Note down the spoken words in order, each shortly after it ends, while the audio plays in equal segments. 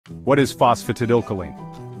What is phosphatidylcholine?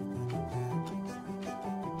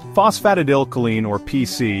 Phosphatidylcholine, or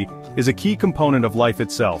PC, is a key component of life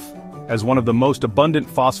itself. As one of the most abundant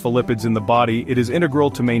phospholipids in the body, it is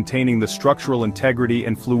integral to maintaining the structural integrity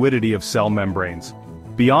and fluidity of cell membranes.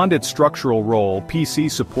 Beyond its structural role,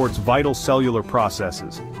 PC supports vital cellular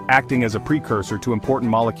processes, acting as a precursor to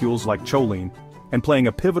important molecules like choline, and playing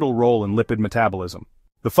a pivotal role in lipid metabolism.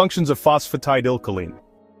 The functions of phosphatidylcholine.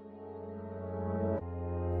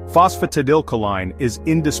 Phosphatidylcholine is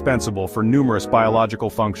indispensable for numerous biological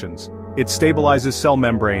functions. It stabilizes cell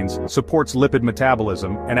membranes, supports lipid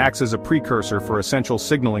metabolism, and acts as a precursor for essential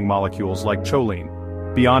signaling molecules like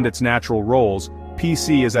choline. Beyond its natural roles,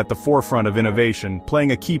 PC is at the forefront of innovation,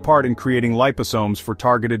 playing a key part in creating liposomes for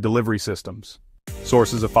targeted delivery systems.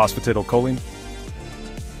 Sources of phosphatidylcholine.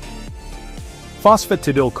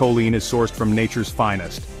 Phosphatidylcholine is sourced from nature's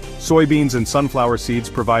finest. Soybeans and sunflower seeds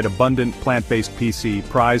provide abundant plant-based PC,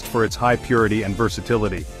 prized for its high purity and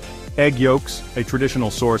versatility. Egg yolks, a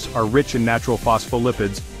traditional source, are rich in natural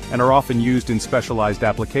phospholipids and are often used in specialized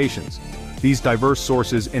applications. These diverse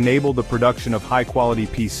sources enable the production of high-quality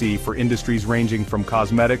PC for industries ranging from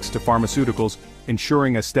cosmetics to pharmaceuticals,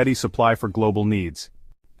 ensuring a steady supply for global needs.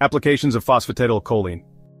 Applications of phosphatidylcholine.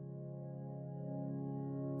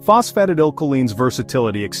 Phosphatidylcholine's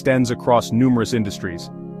versatility extends across numerous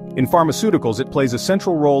industries. In pharmaceuticals, it plays a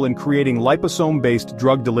central role in creating liposome-based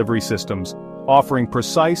drug delivery systems, offering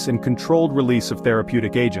precise and controlled release of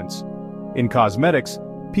therapeutic agents. In cosmetics,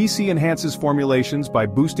 PC enhances formulations by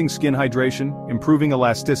boosting skin hydration, improving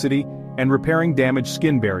elasticity, and repairing damaged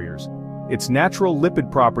skin barriers. Its natural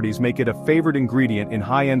lipid properties make it a favored ingredient in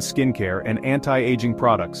high-end skincare and anti-aging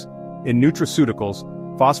products. In nutraceuticals,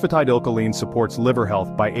 phosphatidylcholine supports liver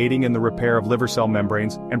health by aiding in the repair of liver cell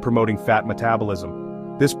membranes and promoting fat metabolism.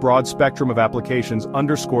 This broad spectrum of applications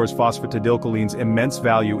underscores phosphatidylcholine's immense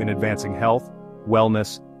value in advancing health,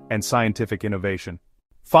 wellness, and scientific innovation.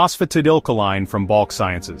 Phosphatidylcholine from BOC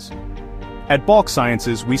Sciences. At BOC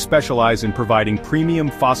Sciences, we specialize in providing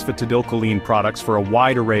premium phosphatidylcholine products for a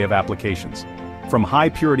wide array of applications. From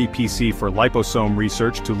high-purity PC for liposome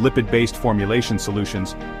research to lipid-based formulation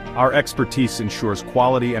solutions, our expertise ensures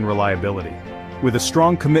quality and reliability. With a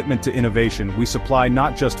strong commitment to innovation, we supply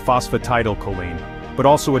not just phosphatidylcholine, but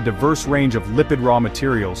also a diverse range of lipid raw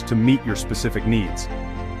materials to meet your specific needs.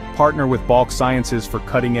 Partner with BOC Sciences for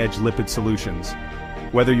cutting-edge lipid solutions.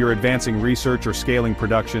 Whether you're advancing research or scaling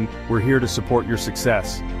production, we're here to support your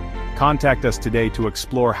success. Contact us today to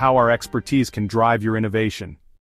explore how our expertise can drive your innovation.